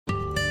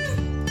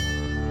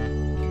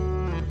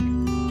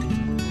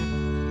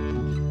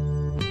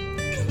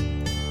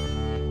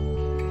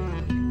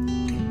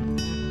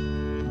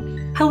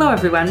Hello,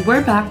 everyone.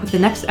 We're back with the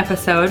next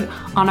episode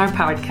on our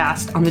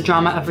podcast on the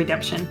drama of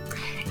redemption.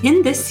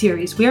 In this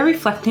series, we are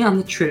reflecting on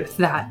the truth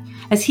that,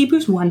 as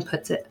Hebrews 1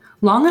 puts it,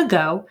 long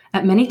ago,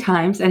 at many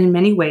times and in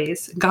many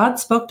ways, God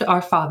spoke to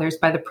our fathers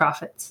by the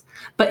prophets.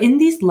 But in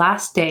these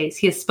last days,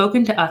 he has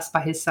spoken to us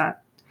by his Son.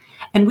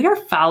 And we are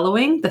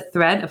following the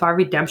thread of our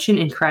redemption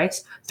in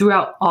Christ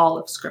throughout all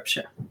of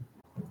Scripture.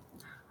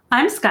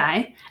 I'm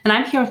Sky, and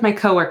I'm here with my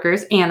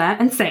coworkers, Anna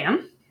and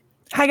Sam.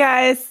 Hi,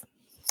 guys.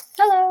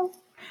 Hello.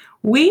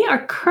 We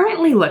are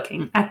currently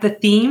looking at the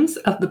themes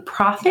of the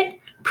prophet,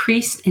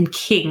 priest, and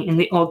king in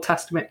the Old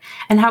Testament,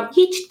 and how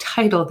each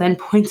title then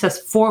points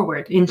us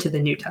forward into the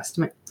New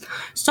Testament.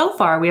 So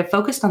far, we have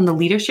focused on the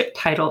leadership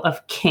title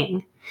of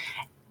king,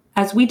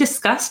 as we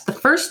discussed the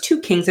first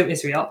two kings of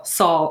Israel,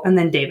 Saul and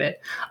then David,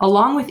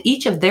 along with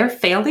each of their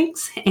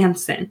failings and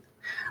sin.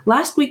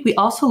 Last week, we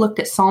also looked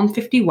at Psalm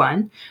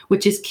 51,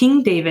 which is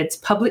King David's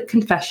public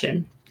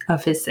confession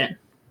of his sin.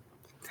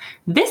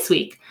 This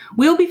week,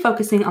 we'll be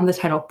focusing on the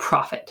title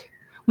prophet.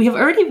 We have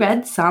already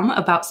read some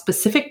about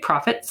specific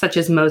prophets, such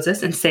as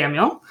Moses and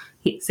Samuel.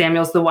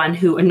 Samuel's the one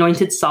who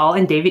anointed Saul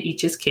and David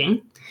each as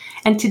king.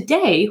 And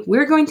today,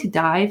 we're going to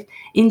dive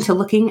into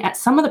looking at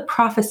some of the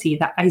prophecy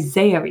that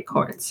Isaiah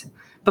records.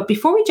 But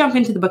before we jump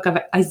into the book of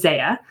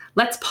Isaiah,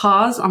 let's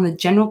pause on the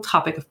general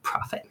topic of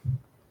prophet.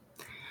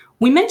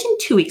 We mentioned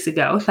 2 weeks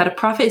ago that a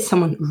prophet is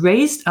someone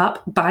raised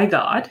up by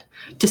God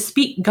to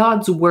speak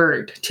God's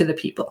word to the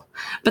people.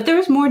 But there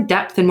is more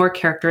depth and more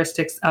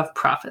characteristics of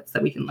prophets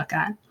that we can look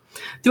at.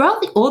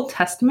 Throughout the Old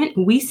Testament,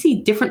 we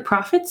see different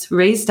prophets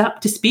raised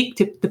up to speak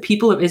to the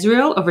people of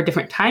Israel over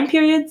different time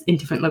periods, in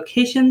different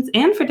locations,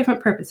 and for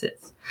different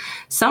purposes.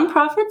 Some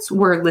prophets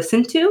were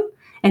listened to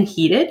and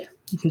heeded.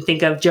 You can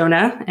think of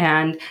Jonah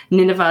and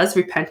Nineveh's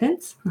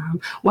repentance,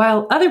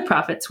 while other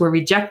prophets were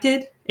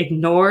rejected,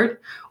 ignored,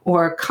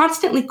 or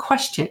constantly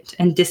questioned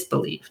and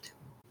disbelieved.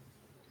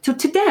 So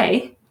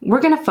today,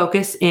 we're going to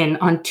focus in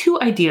on two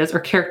ideas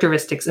or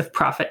characteristics of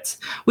prophets,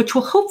 which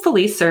will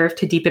hopefully serve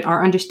to deepen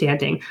our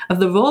understanding of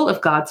the role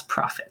of God's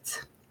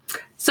prophets.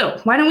 So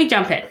why don't we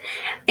jump in?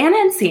 Anna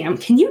and Sam,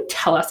 can you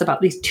tell us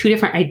about these two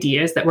different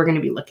ideas that we're going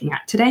to be looking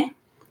at today?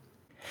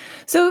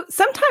 So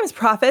sometimes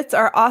prophets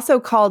are also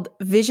called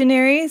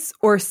visionaries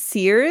or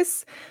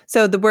seers.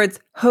 So the words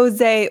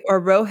Hoseh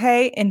or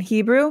Rohe in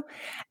Hebrew.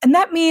 And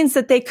that means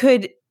that they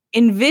could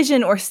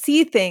envision or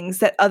see things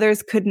that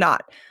others could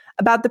not,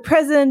 about the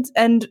present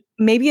and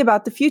maybe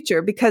about the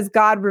future, because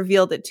God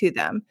revealed it to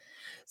them.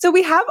 So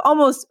we have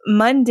almost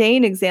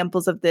mundane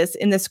examples of this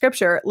in the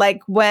scripture,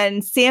 like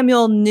when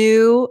Samuel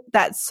knew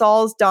that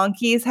Saul's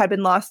donkeys had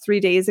been lost 3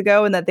 days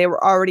ago and that they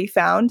were already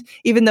found,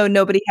 even though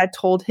nobody had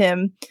told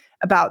him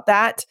about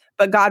that,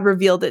 but God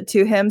revealed it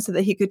to him so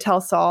that he could tell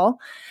Saul.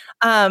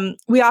 Nathan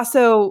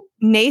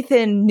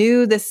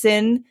knew the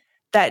sin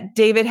that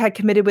David had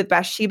committed with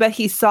Bathsheba.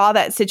 He saw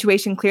that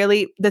situation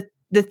clearly.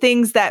 The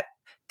things that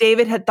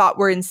David had thought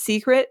were in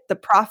secret, the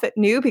prophet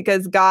knew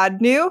because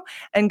God knew,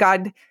 and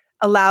God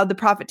allowed the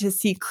prophet to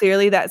see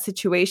clearly that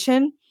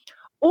situation.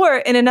 Or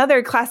in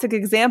another classic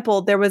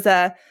example, there was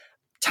a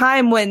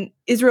time when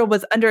Israel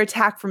was under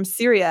attack from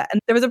Syria, and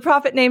there was a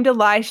prophet named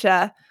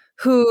Elisha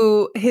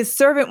who his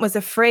servant was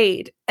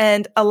afraid,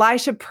 and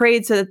Elisha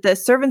prayed so that the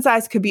servant's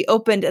eyes could be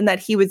opened and that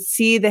he would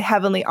see the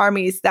heavenly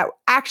armies that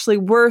actually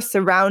were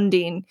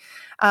surrounding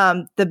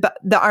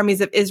the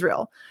armies of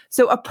Israel.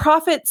 So a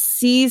prophet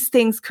sees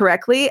things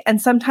correctly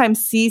and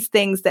sometimes sees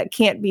things that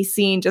can't be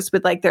seen just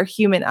with like their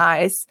human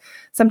eyes.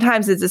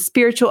 Sometimes it's a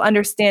spiritual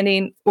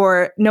understanding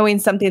or knowing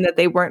something that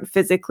they weren't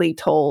physically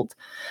told.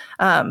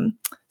 So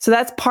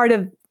that's part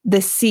of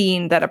the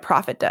seeing that a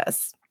prophet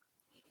does.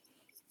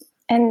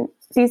 And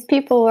these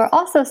people are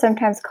also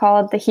sometimes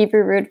called the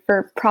Hebrew root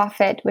for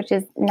prophet, which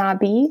is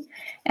nabi.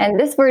 And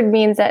this word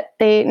means that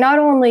they not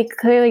only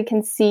clearly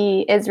can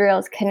see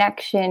Israel's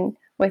connection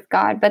with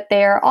God, but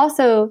they are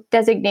also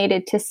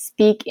designated to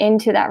speak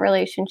into that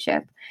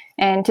relationship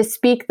and to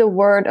speak the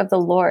word of the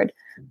Lord.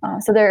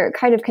 So they're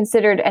kind of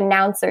considered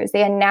announcers.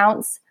 They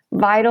announce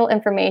vital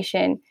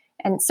information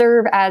and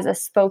serve as a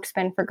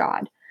spokesman for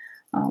God.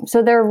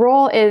 So their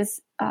role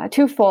is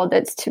twofold.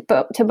 It's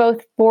to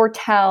both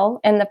foretell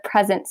in the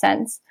present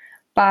sense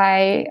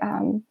by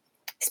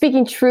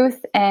speaking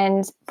truth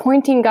and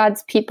pointing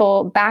God's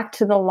people back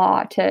to the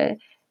law, to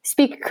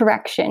speak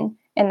correction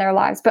in their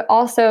lives, but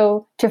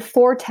also to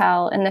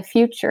foretell in the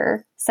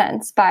future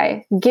sense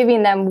by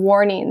giving them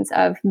warnings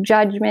of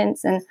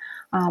judgments and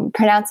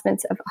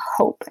pronouncements of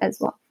hope as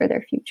well for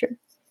their future.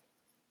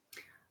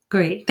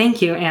 Great.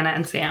 Thank you, Anna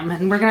and Sam.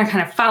 And we're going to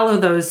kind of follow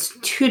those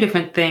two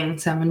different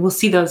things, and we'll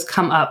see those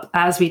come up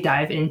as we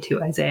dive into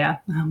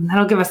Isaiah.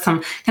 That'll give us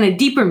some kind of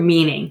deeper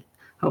meaning,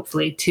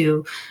 hopefully,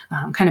 to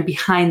kind of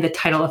behind the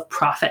title of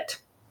prophet.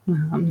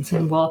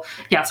 So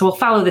we'll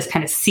follow this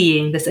kind of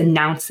seeing, this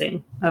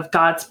announcing of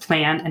God's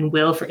plan and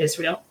will for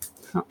Israel.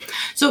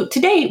 So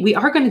today we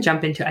are going to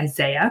jump into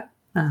Isaiah.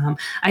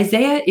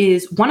 Isaiah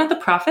is one of the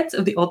prophets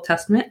of the Old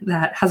Testament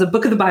that has a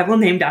book of the Bible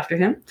named after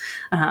him.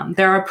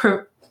 There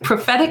are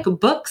prophetic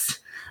books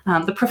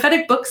The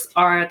prophetic books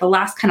are the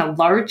last kind of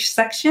large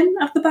section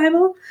of the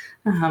Bible,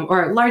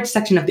 or a large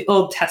section of the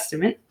Old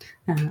Testament.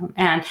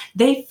 And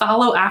they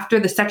follow after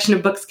the section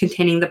of books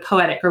containing the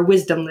poetic or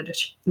wisdom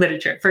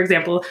literature. For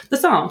example, the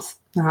Psalms,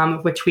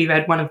 of which we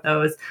read one of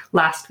those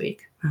last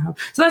week.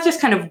 So that's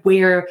just kind of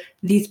where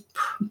these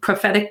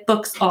prophetic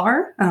books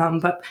are.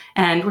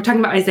 And we're talking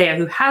about Isaiah,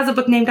 who has a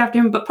book named after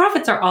him, but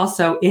prophets are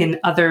also in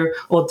other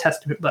Old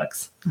Testament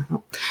books.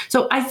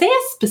 So Isaiah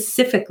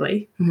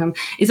specifically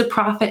is a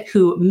prophet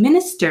who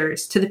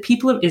ministers to the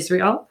people of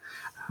Israel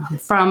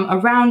from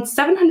around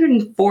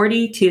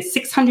 740 to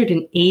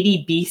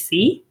 680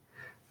 BC.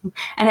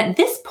 And at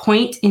this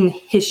point in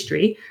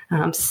history,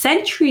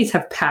 centuries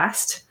have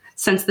passed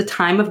since the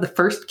time of the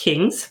first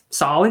kings,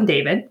 Saul and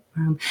David.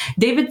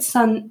 David's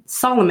son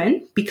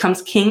Solomon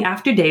becomes king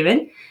after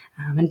David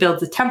and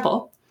builds a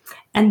temple.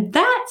 And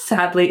that,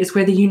 sadly, is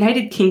where the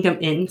United Kingdom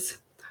ends.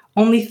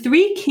 Only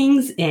 3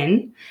 kings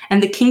in,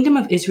 and the kingdom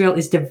of Israel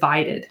is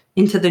divided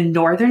into the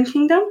northern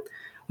kingdom,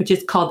 which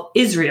is called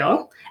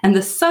Israel, and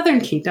the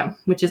southern kingdom,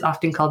 which is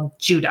often called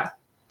Judah.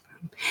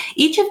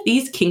 Each of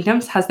these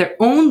kingdoms has their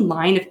own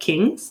line of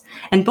kings,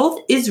 and both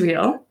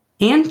Israel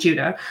and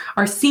Judah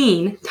are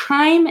seen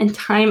time and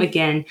time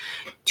again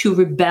to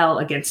rebel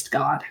against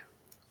God.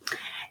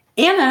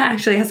 Anna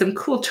actually has some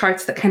cool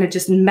charts that kind of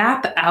just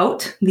map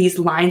out these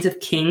lines of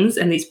kings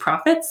and these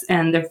prophets,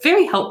 and they're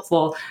very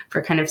helpful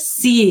for kind of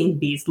seeing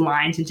these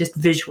lines and just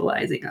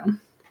visualizing them.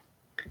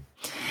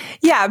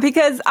 Yeah,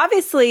 because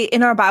obviously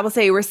in our Bible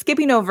study, we're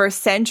skipping over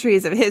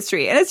centuries of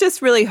history, and it's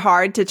just really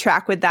hard to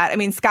track with that. I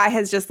mean, Sky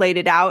has just laid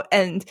it out,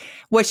 and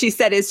what she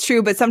said is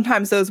true, but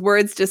sometimes those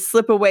words just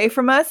slip away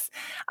from us.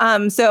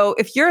 So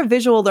if you're a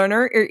visual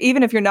learner, or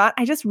even if you're not,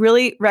 I just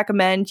really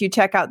recommend you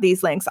check out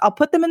these links. I'll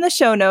put them in the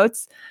show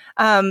notes,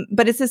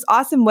 but it's this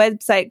awesome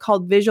website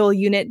called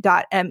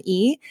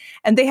visualunit.me,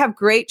 and they have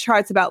great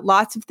charts about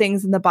lots of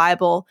things in the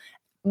Bible.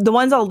 The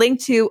ones I'll link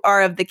to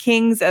are of the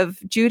kings of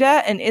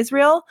Judah and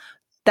Israel,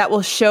 that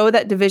will show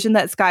that division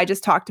that Sky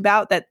just talked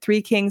about, that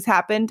 3 kings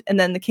happened and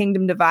then the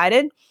kingdom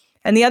divided.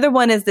 And the other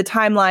one is the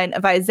timeline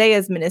of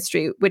Isaiah's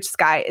ministry, which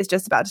Sky is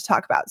just about to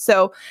talk about.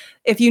 So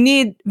if you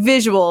need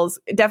visuals,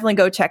 definitely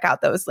go check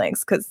out those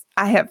links, because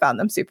I have found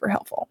them super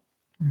helpful.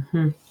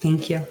 Mm-hmm.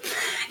 Thank you.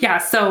 Yeah,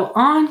 so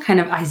on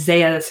kind of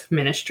Isaiah's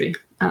ministry,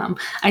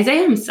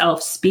 Isaiah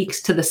himself speaks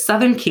to the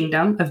southern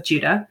kingdom of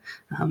Judah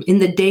in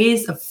the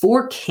days of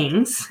 4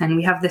 kings. And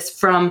we have this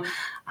from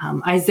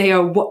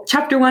Isaiah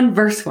chapter 1,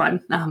 verse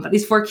 1. But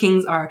these 4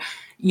 kings are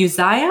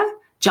Uzziah,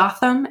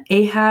 Jotham,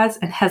 Ahaz,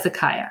 and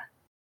Hezekiah.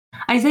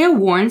 Isaiah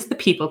warns the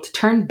people to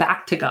turn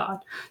back to God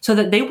so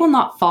that they will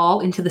not fall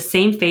into the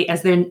same fate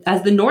as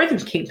the northern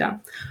kingdom,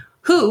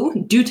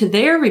 who, due to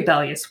their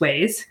rebellious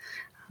ways,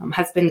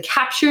 has been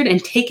captured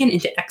and taken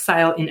into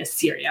exile in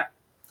Assyria.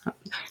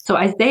 So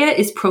Isaiah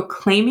is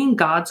proclaiming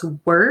God's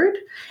word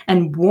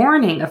and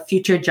warning of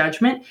future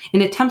judgment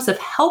in attempts of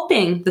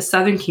helping the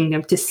southern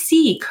kingdom to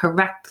see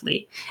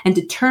correctly and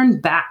to turn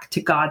back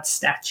to God's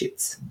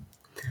statutes.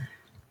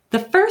 The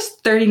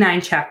first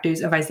 39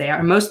 chapters of Isaiah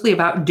are mostly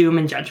about doom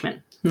and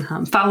judgment,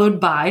 followed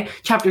by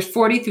chapters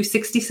 40 through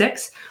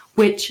 66,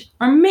 which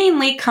are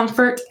mainly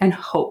comfort and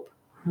hope.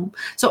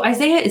 So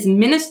Isaiah is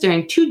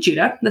ministering to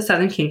Judah, the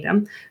southern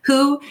kingdom,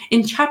 who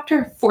in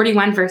chapter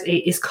 41, verse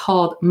 8 is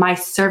called my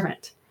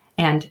servant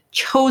and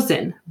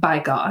chosen by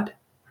God.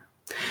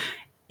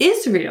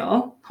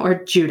 Israel,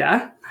 or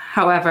Judah,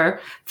 however,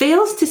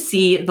 fails to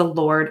see the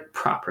Lord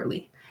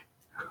properly.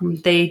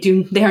 They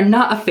are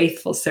not a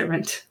faithful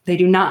servant. They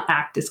do not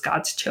act as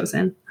God's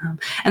chosen.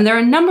 And there are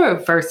a number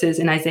of verses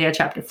in Isaiah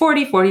chapter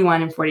 40,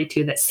 41, and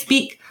 42 that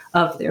speak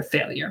of their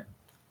failure.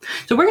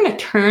 So we're going to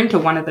turn to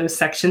one of those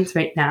sections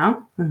right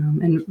now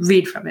and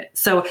read from it.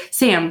 So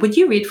Sam, would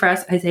you read for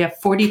us Isaiah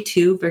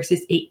 42,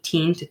 verses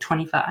 18 to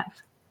 25?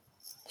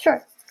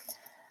 Sure.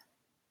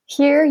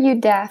 Hear, you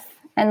deaf,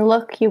 and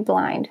look, you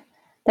blind,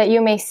 that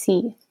you may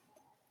see.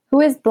 Who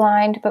is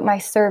blind but my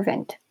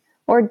servant,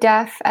 or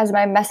deaf as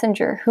my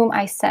messenger whom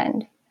I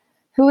send?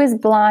 Who is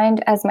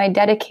blind as my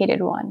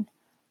dedicated one,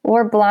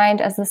 or blind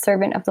as the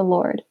servant of the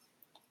Lord?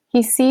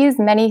 He sees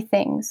many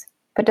things,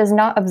 but does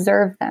not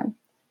observe them.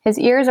 His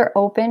ears are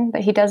open,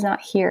 but he does not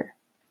hear.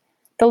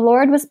 The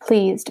Lord was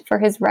pleased for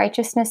his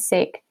righteousness'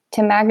 sake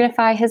to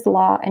magnify his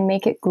law and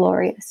make it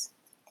glorious.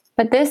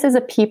 But this is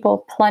a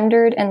people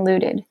plundered and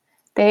looted.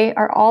 They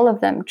are all of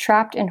them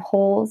trapped in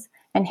holes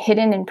and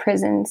hidden in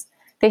prisons.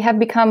 They have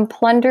become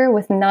plunder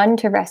with none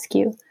to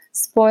rescue,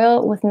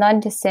 spoil with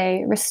none to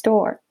say,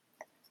 restore.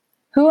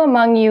 Who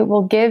among you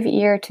will give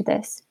ear to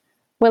this,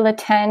 will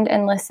attend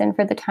and listen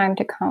for the time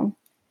to come?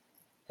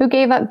 Who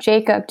gave up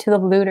Jacob to the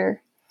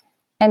looter,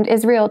 and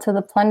Israel to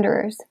the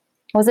plunderers?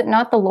 Was it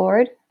not the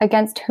Lord,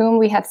 against whom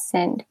we have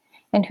sinned,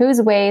 in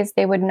whose ways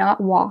they would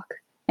not walk,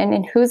 and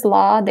in whose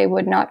law they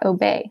would not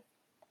obey?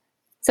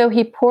 So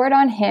he poured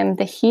on him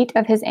the heat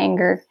of his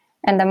anger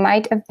and the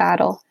might of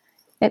battle.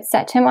 It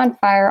set him on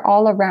fire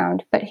all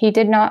around, but he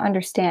did not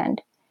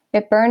understand.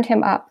 It burned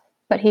him up,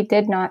 but he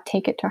did not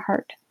take it to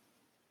heart.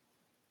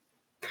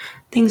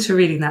 Thanks for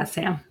reading that,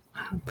 Sam.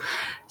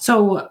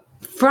 So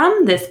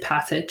from this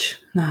passage,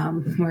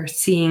 we're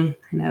seeing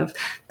kind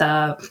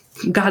of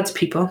God's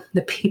people,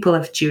 the people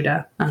of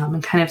Judah,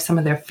 and kind of some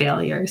of their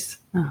failures.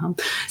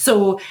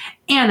 So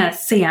Anna,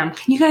 Sam,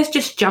 can you guys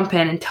just jump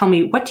in and tell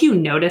me, what do you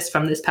notice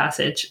from this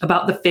passage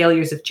about the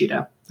failures of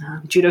Judah?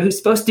 Judah, who's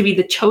supposed to be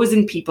the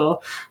chosen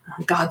people,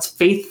 God's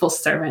faithful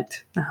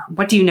servant.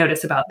 What do you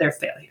notice about their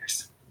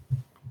failures?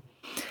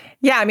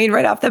 Yeah, I mean,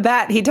 right off the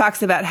bat, he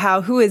talks about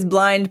how who is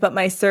blind but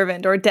my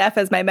servant, or deaf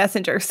as my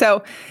messenger.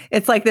 So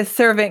it's like this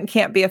servant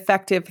can't be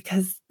effective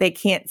because they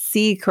can't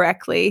see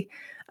correctly.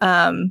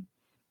 And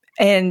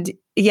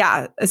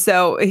yeah,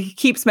 so he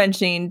keeps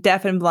mentioning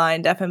deaf and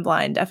blind, deaf and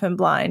blind, deaf and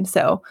blind.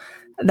 So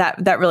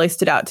that really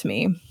stood out to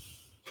me.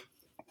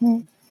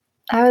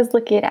 I was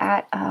looking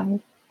at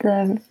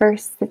the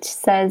verse that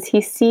says,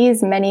 he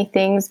sees many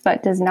things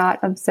but does not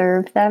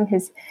observe them.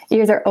 His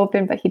ears are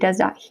open, but he does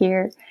not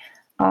hear.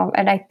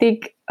 And I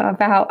think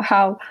about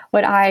how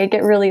when I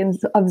get really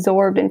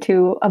absorbed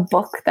into a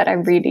book that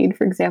I'm reading,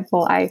 for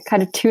example, I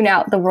kind of tune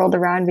out the world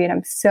around me and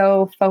I'm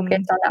so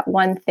focused on that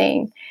one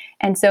thing.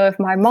 And so if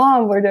my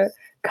mom were to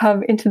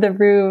come into the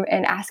room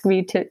and ask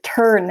me to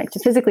turn, like to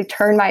physically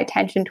turn my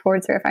attention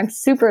towards her, if I'm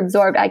super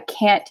absorbed, I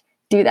can't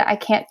do that. I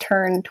can't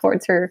turn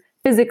towards her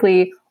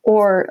physically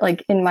or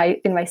like in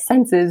my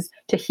senses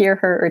to hear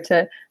her or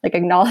to like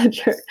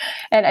acknowledge her.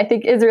 And I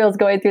think Israel's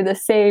going through the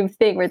same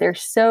thing where they're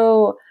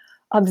so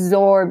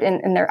absorbed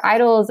in their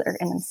idols or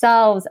in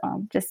themselves.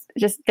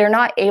 Just they're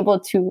not able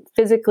to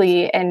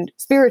physically and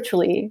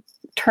spiritually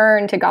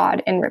turn to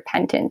God in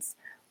repentance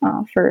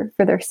for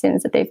their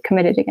sins that they've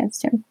committed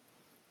against him.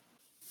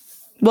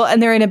 Well,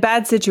 and they're in a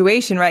bad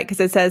situation, right? Because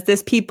it says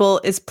this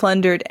people is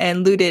plundered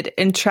and looted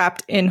and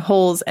trapped in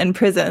holes and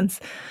prisons.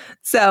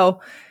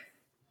 So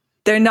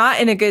they're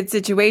not in a good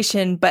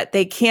situation, but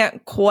they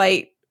can't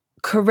quite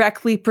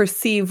correctly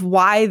perceive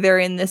why they're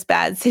in this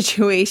bad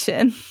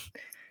situation.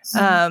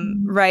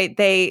 Right.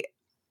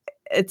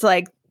 It's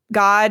like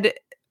God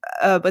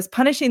was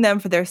punishing them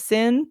for their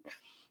sin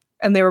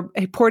and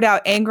he poured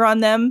out anger on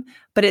them,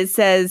 but it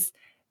says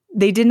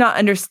they did not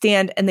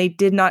understand and they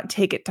did not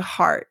take it to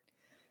heart.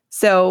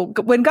 So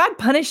when God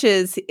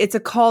punishes, it's a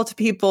call to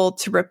people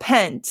to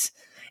repent.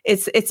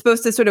 It's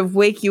supposed to sort of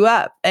wake you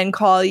up and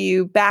call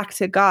you back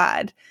to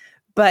God,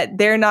 but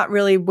they're not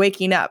really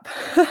waking up.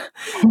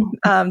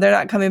 They're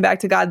not coming back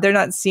to God. They're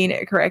not seeing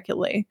it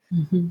correctly.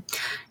 Mm-hmm.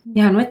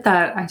 Yeah. And with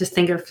that, I just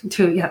think of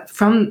too,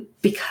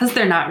 because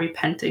they're not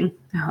repenting,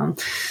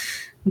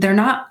 they're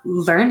not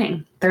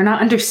learning, they're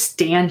not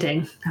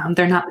understanding,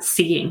 they're not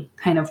seeing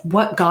kind of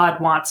what God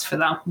wants for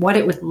them, what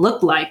it would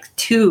look like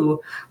to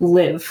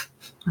live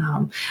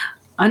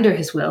under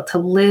his will, to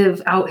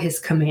live out his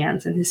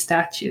commands and his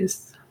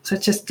statutes. So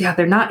it's just,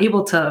 they're not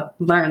able to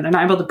learn. They're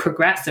not able to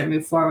progress or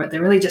move forward.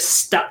 They're really just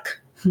stuck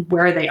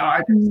where they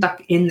are. They're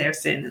stuck in their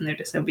sin and their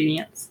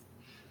disobedience.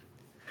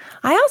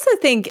 I also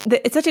think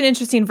that it's such an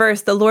interesting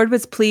verse. The Lord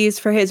was pleased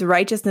for his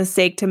righteousness'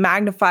 sake to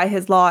magnify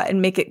his law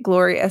and make it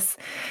glorious.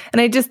 And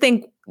I just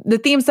think the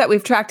themes that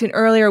we've tracked in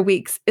earlier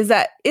weeks is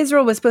that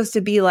Israel was supposed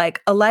to be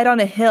like a light on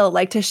a hill,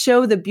 like to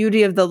show the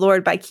beauty of the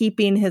Lord by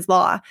keeping his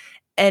law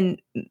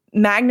and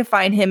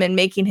magnifying him and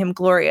making him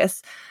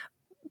glorious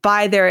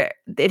by their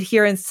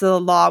adherence to the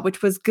law,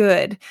 which was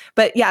good.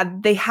 But yeah,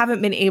 they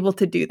haven't been able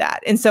to do that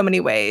in so many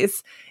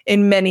ways.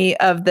 In many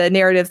of the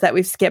narratives that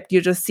we've skipped,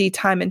 you just see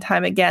time and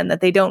time again that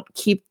they don't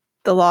keep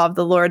the law of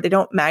the Lord. They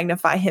don't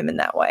magnify him in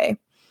that way.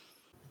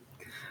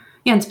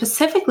 Yeah, and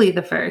specifically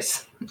the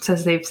verse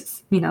says they've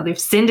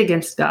sinned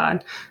against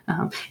God,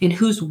 in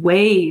whose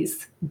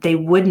ways they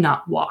would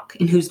not walk,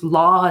 in whose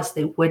laws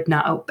they would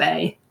not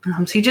obey.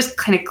 So you just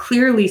kind of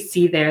clearly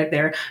see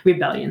their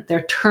rebellion.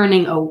 They're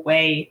turning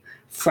away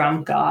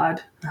from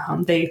God.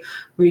 They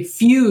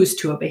refuse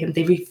to obey him.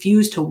 They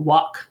refuse to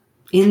walk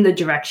in the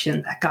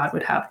direction that God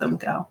would have them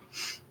go.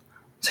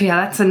 So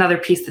yeah, that's another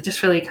piece that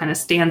just really kind of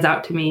stands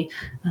out to me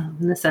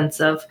in the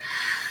sense of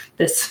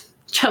this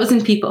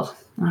chosen people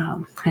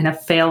kind of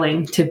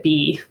failing to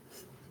be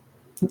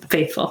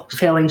faithful,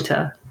 failing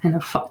to kind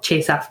of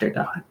chase after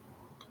God.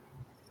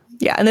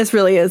 Yeah, and this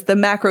really is the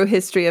macro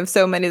history of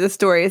so many of the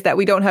stories that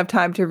we don't have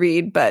time to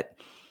read, but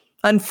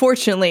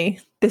unfortunately,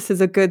 this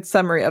is a good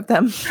summary of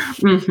them.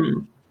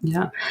 Mm-hmm.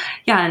 Yeah.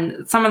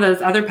 And some of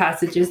those other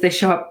passages, they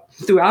show up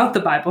throughout the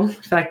Bible. In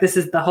fact, this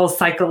is the whole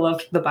cycle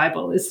of the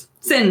Bible is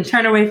sin,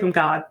 turn away from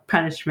God,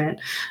 punishment.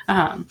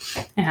 And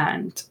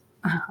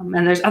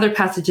there's other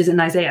passages in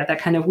Isaiah that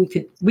kind of we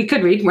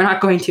could read. We're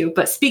not going to,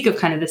 but speak of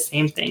kind of the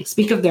same thing.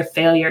 Speak of their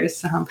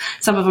failures.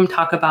 Some of them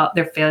talk about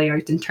their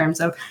failures in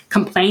terms of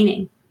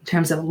complaining, in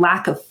terms of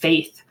lack of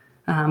faith,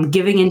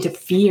 giving into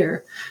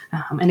fear,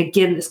 and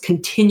again, this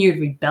continued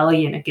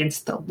rebellion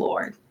against the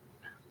Lord.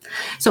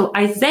 So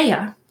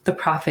Isaiah, the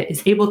prophet,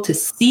 is able to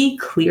see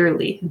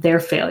clearly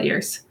their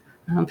failures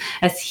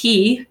as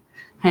he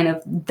kind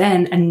of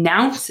then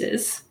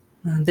announces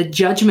the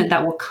judgment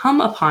that will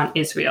come upon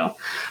Israel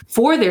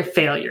for their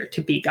failure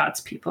to be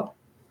God's people.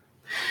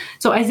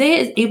 So Isaiah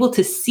is able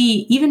to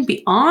see even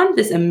beyond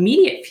this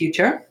immediate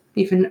future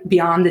even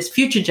beyond this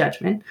future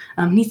judgment.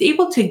 He's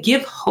able to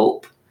give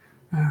hope,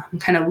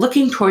 kind of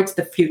looking towards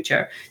the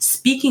future,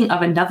 speaking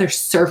of another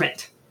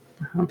servant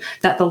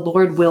that the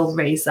Lord will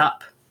raise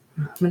up.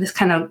 And this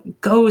kind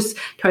of goes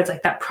towards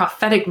like that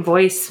prophetic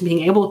voice,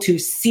 being able to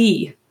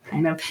see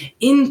kind of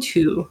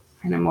into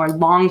kind of more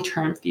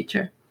long-term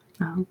future.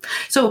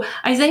 So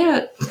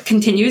Isaiah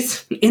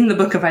continues in the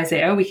book of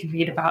Isaiah. We can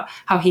read about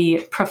how he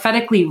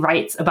prophetically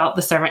writes about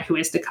the servant who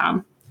is to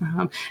come.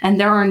 And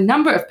there are a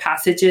number of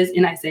passages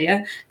in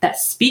Isaiah that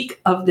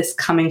speak of this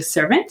coming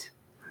servant.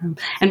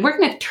 And we're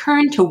going to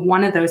turn to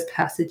one of those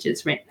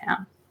passages right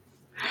now.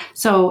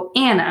 So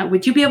Anna,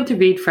 would you be able to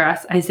read for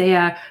us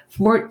Isaiah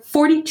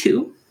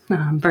 42,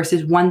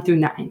 verses 1 through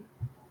 9?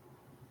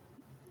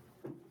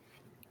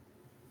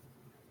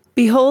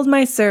 Behold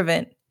my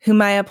servant,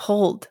 whom I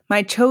uphold,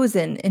 my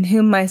chosen, in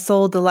whom my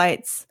soul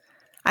delights.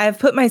 I have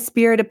put my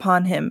spirit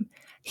upon him.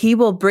 He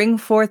will bring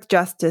forth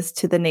justice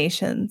to the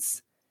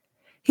nations.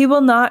 He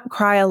will not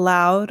cry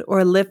aloud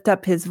or lift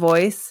up his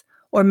voice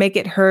or make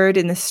it heard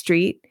in the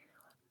street.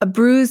 A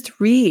bruised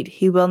reed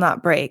he will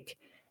not break,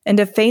 and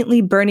a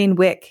faintly burning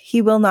wick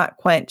he will not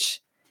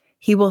quench.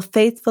 He will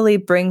faithfully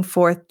bring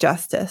forth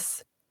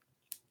justice.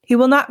 He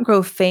will not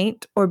grow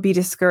faint or be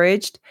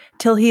discouraged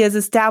till he has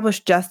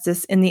established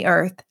justice in the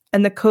earth,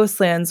 and the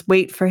coastlands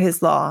wait for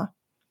his law.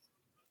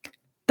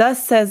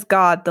 Thus says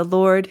God, the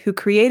Lord, who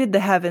created the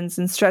heavens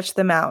and stretched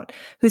them out,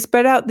 who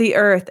spread out the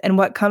earth and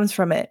what comes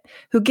from it,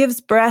 who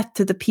gives breath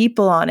to the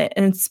people on it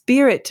and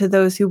spirit to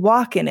those who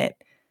walk in it.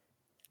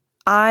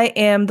 I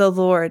am the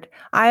Lord.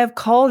 I have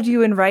called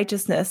you in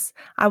righteousness.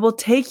 I will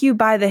take you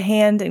by the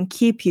hand and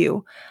keep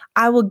you.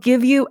 I will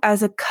give you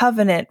as a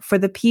covenant for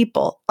the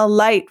people, a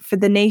light for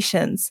the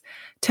nations,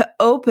 to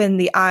open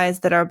the eyes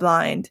that are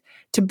blind,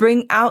 to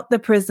bring out the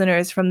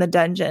prisoners from the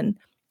dungeon,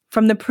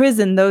 from the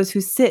prison those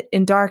who sit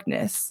in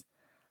darkness.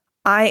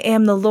 I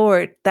am the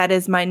Lord, that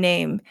is my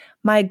name.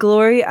 My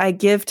glory I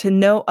give to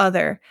no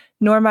other,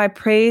 nor my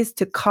praise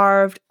to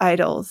carved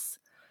idols.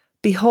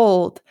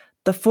 Behold,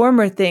 the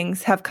former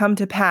things have come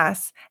to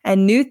pass,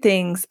 and new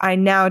things I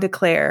now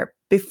declare.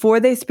 Before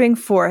they spring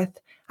forth,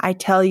 I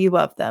tell you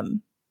of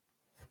them.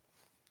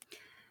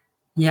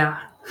 Yeah.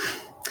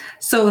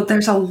 So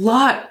there's a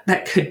lot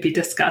that could be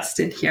discussed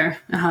in here.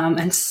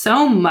 And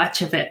so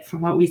much of it,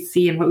 from what we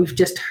see and what we've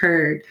just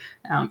heard,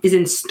 is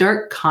in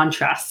stark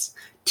contrast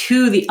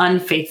to the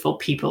unfaithful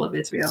people of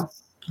Israel.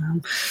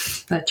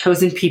 The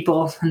chosen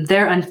people and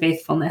their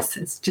unfaithfulness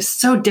is just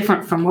so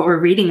different from what we're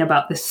reading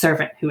about this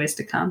servant who is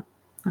to come.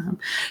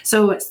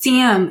 So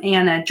Sam,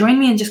 Anna, join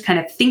me in just kind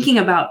of thinking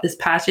about this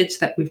passage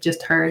that we've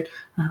just heard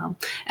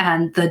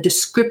and the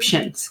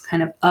descriptions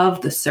kind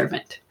of the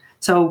servant.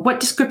 So what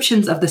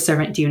descriptions of the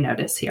servant do you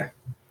notice here?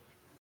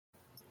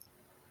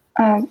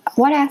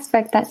 One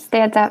aspect that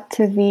stands out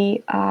to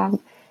me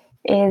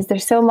is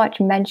there's so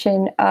much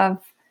mention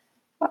of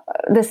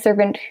the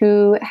servant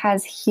who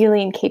has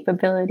healing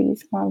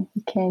capabilities. Who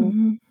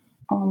can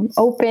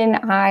open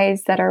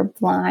eyes that are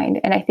blind.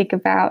 And I think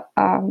about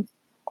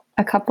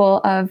a couple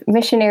of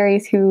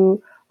missionaries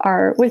who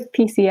are with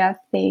PCF.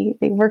 They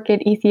work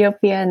in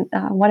Ethiopia,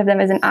 and one of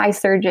them is an eye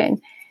surgeon.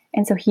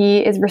 And so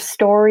he is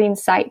restoring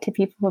sight to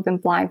people who have been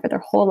blind for their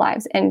whole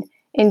lives. And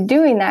in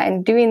doing that,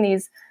 and doing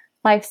these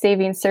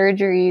life-saving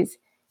surgeries,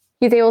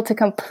 he's able to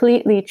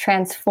completely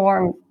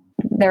transform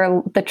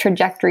the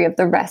trajectory of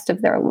the rest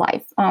of their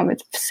life.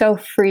 It's so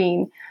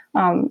freeing.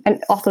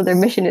 And also their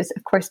mission is,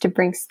 of course, to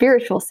bring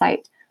spiritual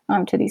sight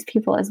to these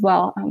people as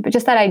well. But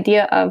just that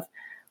idea of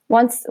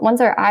once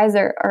our eyes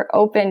are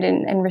opened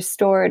and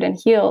restored and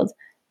healed,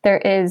 there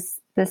is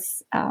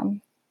this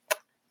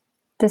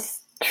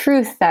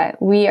truth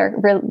that we're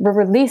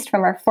released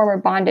from our former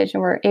bondage,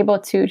 and we're able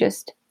to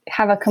just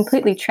have a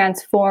completely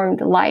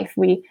transformed life.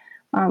 We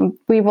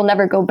will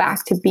never go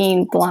back to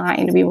being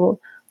blind. We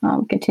will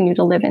continue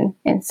to live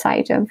in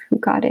sight of who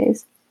God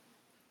is.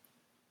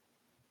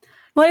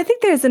 Well, I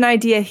think there's an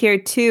idea here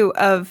too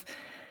of,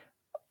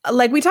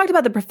 like we talked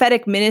about the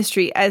prophetic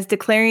ministry as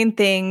declaring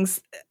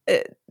things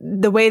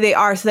the way they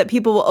are so that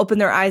people will open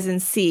their eyes and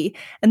see.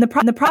 And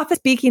the prophet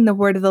speaking the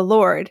word of the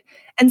Lord.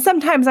 And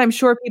sometimes I'm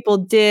sure people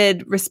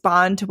did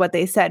respond to what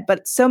they said,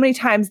 but so many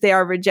times they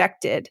are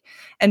rejected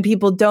and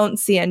people don't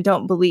see and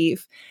don't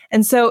believe.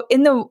 And so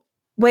in the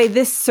way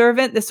this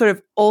servant, this sort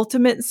of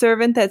ultimate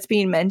servant that's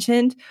being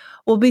mentioned,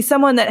 will be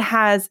someone that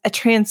has a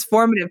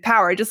transformative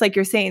power, just like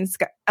you're saying,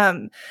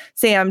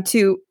 Sam,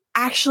 to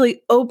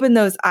actually open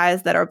those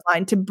eyes that are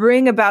blind, to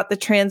bring about the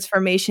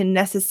transformation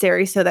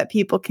necessary so that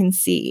people can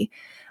see,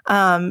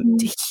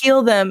 to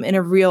heal them in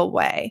a real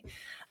way.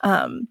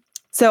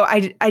 So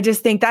I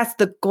just think that's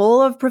the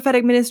goal of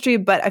prophetic ministry,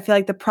 but I feel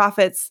like the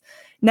prophets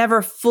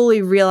never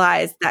fully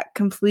realized that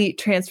complete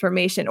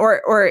transformation,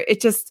 or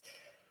it just,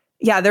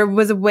 there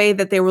was a way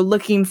that they were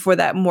looking for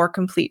that more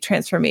complete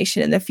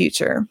transformation in the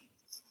future.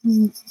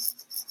 And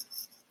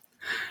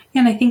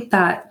I think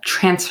that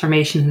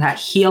transformation, that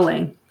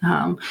healing,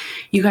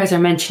 you guys are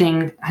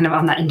mentioning kind of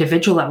on that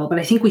individual level, but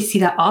I think we see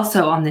that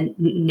also on the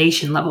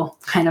nation level,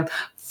 kind of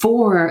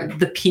for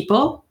the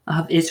people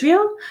of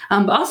Israel,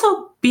 but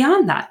also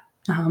beyond that.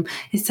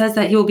 It says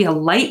that he will be a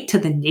light to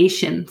the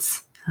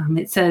nations.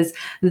 It says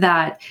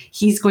that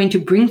he's going to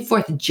bring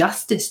forth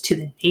justice to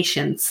the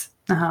nations.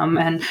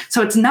 And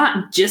so it's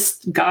not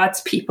just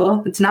God's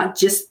people. It's not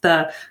just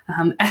the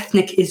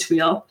ethnic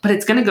Israel, but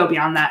it's going to go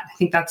beyond that. I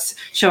think that's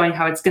showing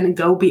how it's going to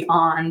go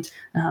beyond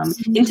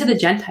into the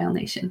Gentile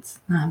nations.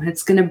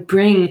 It's going to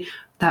bring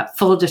that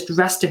full just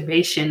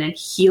restoration and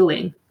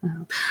healing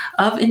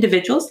of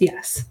individuals,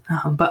 yes,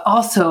 but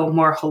also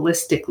more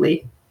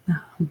holistically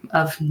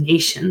of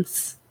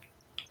nations.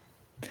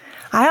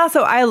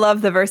 I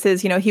love the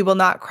verses, he will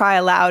not cry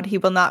aloud, he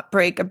will not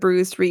break a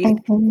bruised reed.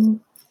 Mm-hmm.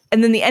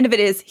 And then the end of it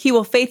is, he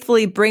will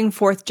faithfully bring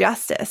forth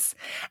justice.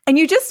 And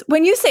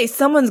when you say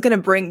someone's going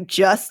to bring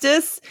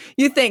justice,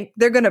 you think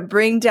they're going to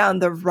bring down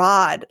the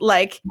rod.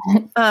 Like,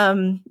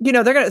 they're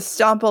going to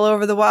stomp all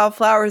over the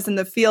wildflowers in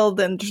the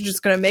field and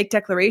just going to make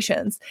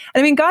declarations.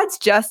 And I mean, God's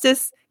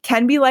justice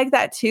can be like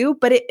that too,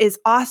 but it is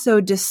also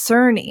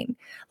discerning.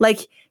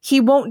 Like, he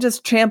won't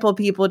just trample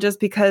people just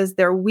because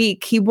they're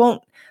weak. He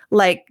won't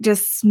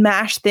just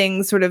smash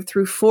things sort of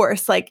through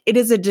force. Like, it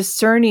is a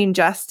discerning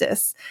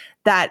justice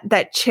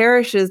that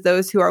cherishes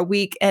those who are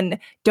weak and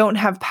don't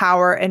have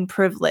power and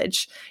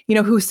privilege,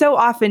 who so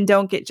often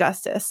don't get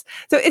justice.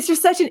 So it's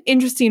just such an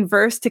interesting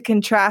verse to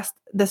contrast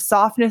the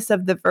softness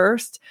of the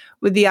verse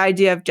with the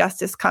idea of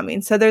justice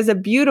coming. So there's a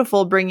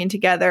beautiful bringing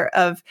together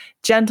of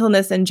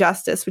gentleness and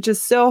justice, which is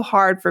so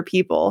hard for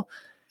people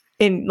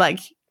in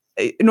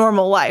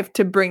normal life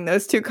to bring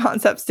those two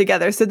concepts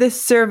together. So this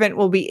servant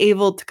will be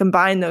able to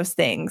combine those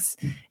things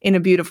in a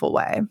beautiful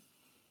way.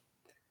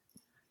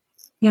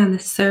 Yeah, and the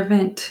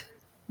servant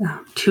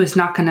too is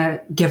not going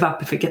to give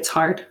up if it gets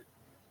hard.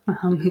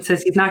 He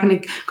says he's not going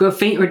to grow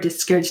faint or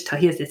discouraged till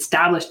he has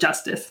established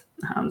justice.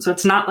 So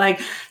it's not like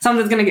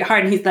something's going to get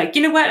hard and he's like,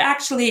 you know what?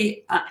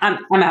 Actually, I'm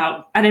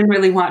out. I didn't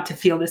really want to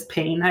feel this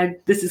pain.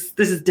 This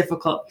is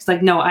difficult. He's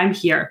like, no, I'm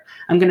here.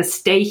 I'm going to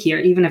stay here,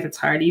 even if it's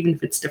hard, even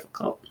if it's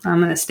difficult. I'm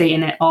going to stay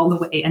in it all the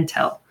way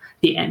until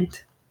the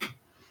end.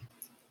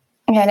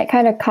 Yeah, and it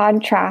kind of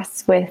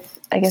contrasts with,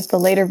 I guess, the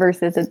later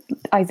verses of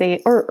Isaiah,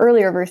 or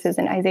earlier verses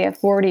in Isaiah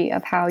 40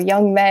 of how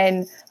young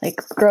men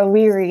grow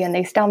weary and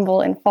they stumble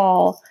and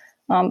fall.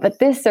 But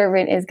this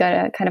servant is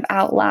going to kind of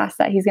outlast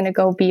that. He's going to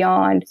go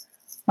beyond.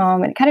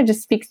 And it kind of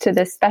just speaks to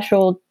the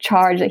special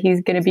charge that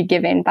he's going to be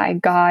given by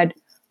God.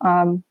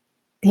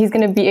 He's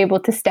going to be able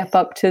to step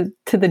up to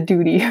the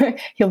duty.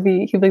 he'll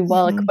be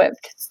well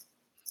equipped.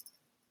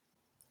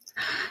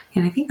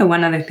 And I think the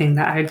one other thing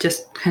that I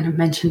just kind of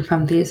mentioned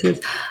from these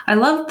is I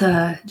love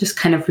the just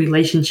kind of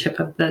relationship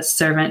of the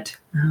servant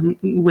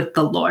with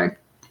the Lord.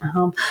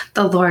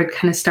 The Lord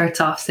kind of starts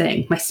off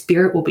saying, my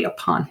spirit will be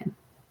upon him.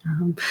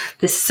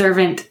 This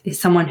servant is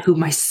someone who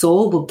my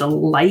soul will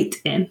delight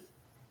in.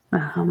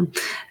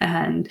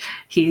 And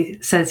he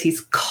says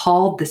he's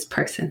called this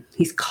person.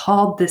 He's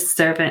called this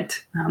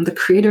servant. The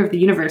creator of the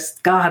universe,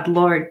 God,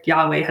 Lord,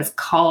 Yahweh, has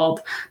called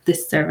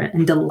this servant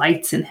and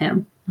delights in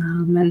him.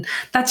 And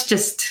that's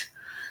just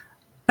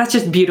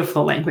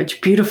beautiful language,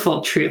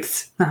 beautiful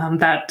truths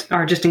that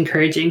are just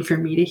encouraging for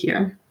me to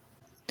hear.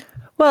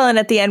 Well, and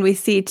at the end, we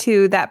see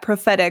too that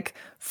prophetic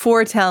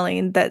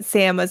foretelling that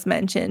Sam was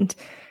mentioned.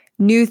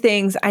 New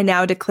things I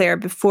now declare,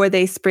 before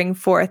they spring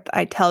forth,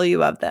 I tell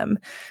you of them.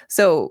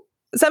 So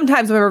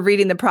sometimes when we're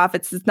reading the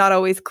prophets, it's not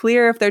always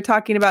clear if they're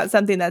talking about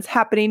something that's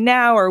happening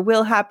now or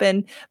will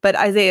happen. But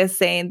Isaiah is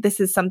saying this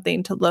is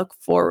something to look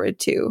forward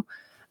to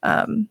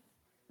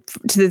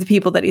the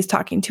people that he's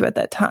talking to at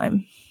that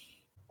time.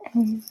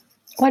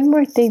 One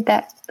more thing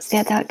that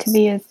stands out to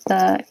me is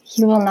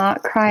he will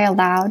not cry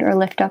aloud or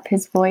lift up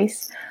his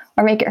voice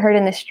or make it heard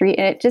in the street.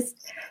 And it just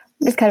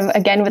kind of,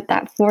 again, with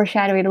that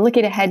foreshadowing,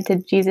 looking ahead to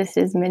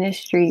Jesus's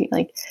ministry,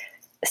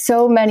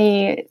 so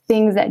many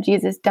things that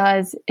Jesus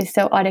does is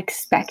so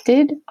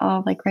unexpected.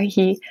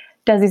 He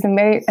does these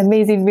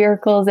amazing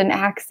miracles and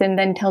acts and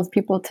then tells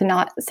people to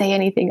not say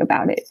anything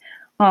about it.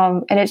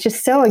 And it's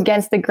just so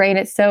against the grain.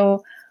 It's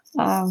so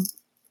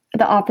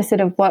the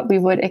opposite of what we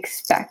would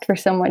expect for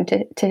someone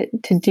to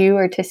do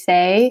or to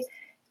say.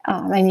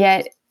 And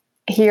yet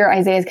here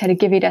Isaiah is kind of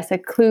giving us a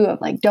clue of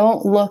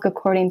don't look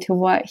according to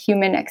what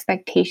human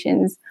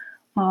expectations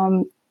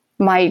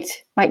might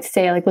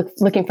say,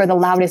 looking for the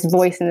loudest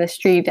voice in the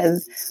street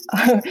as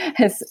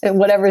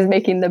whatever is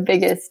making the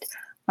biggest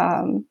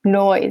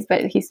noise.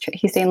 But he's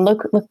saying,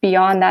 look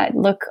beyond that,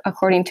 look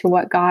according to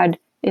what God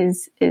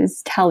is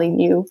telling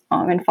you,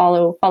 and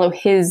follow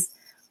his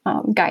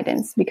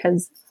guidance,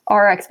 because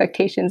our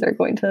expectations are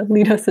going to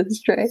lead us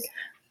astray.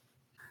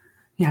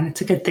 Yeah, and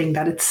it's a good thing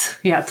that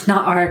it's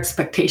not our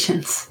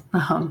expectations,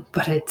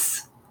 but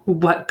it's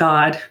what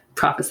God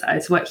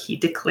prophesies, what he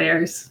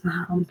declares.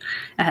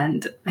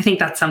 And I think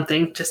that's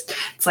something it's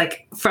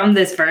from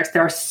this verse,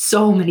 there are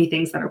so many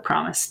things that are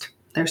promised.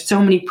 There's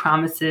so many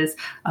promises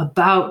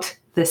about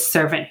this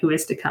servant who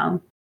is to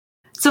come.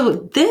 So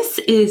this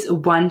is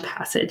one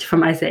passage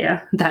from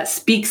Isaiah that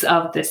speaks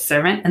of this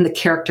servant and the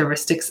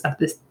characteristics of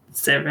this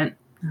servant.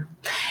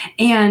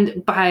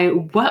 And by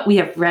what we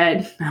have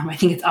read, I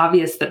think it's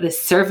obvious that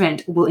this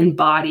servant will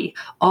embody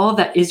all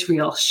that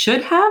Israel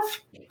should have.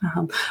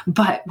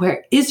 But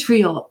where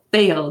Israel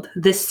failed,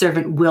 this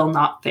servant will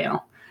not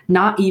fail,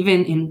 not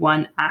even in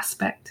one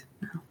aspect.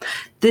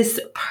 This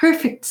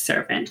perfect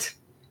servant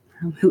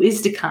who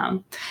is to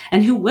come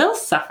and who will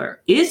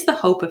suffer is the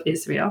hope of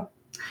Israel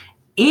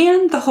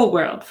and the whole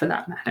world, for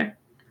that matter.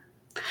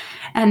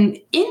 And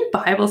in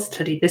Bible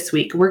study this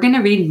week, we're going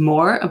to read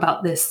more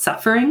about this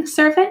suffering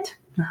servant.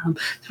 So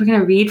we're going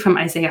to read from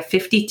Isaiah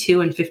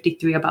 52 and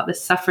 53 about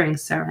this suffering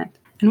servant.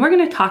 And we're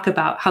going to talk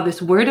about how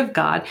this word of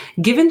God,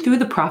 given through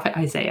the prophet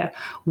Isaiah,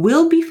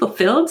 will be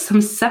fulfilled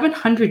some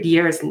 700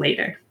 years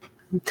later.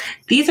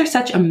 These are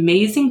such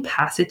amazing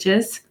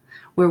passages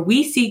where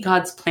we see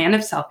God's plan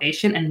of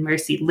salvation and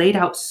mercy laid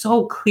out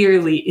so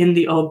clearly in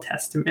the Old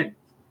Testament.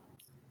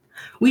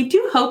 We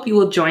do hope you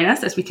will join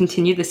us as we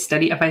continue the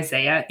study of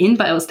Isaiah in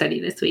Bible study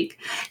this week.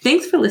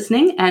 Thanks for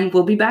listening, and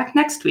we'll be back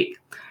next week.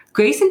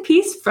 Grace and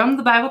peace from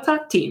the Bible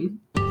Talk team.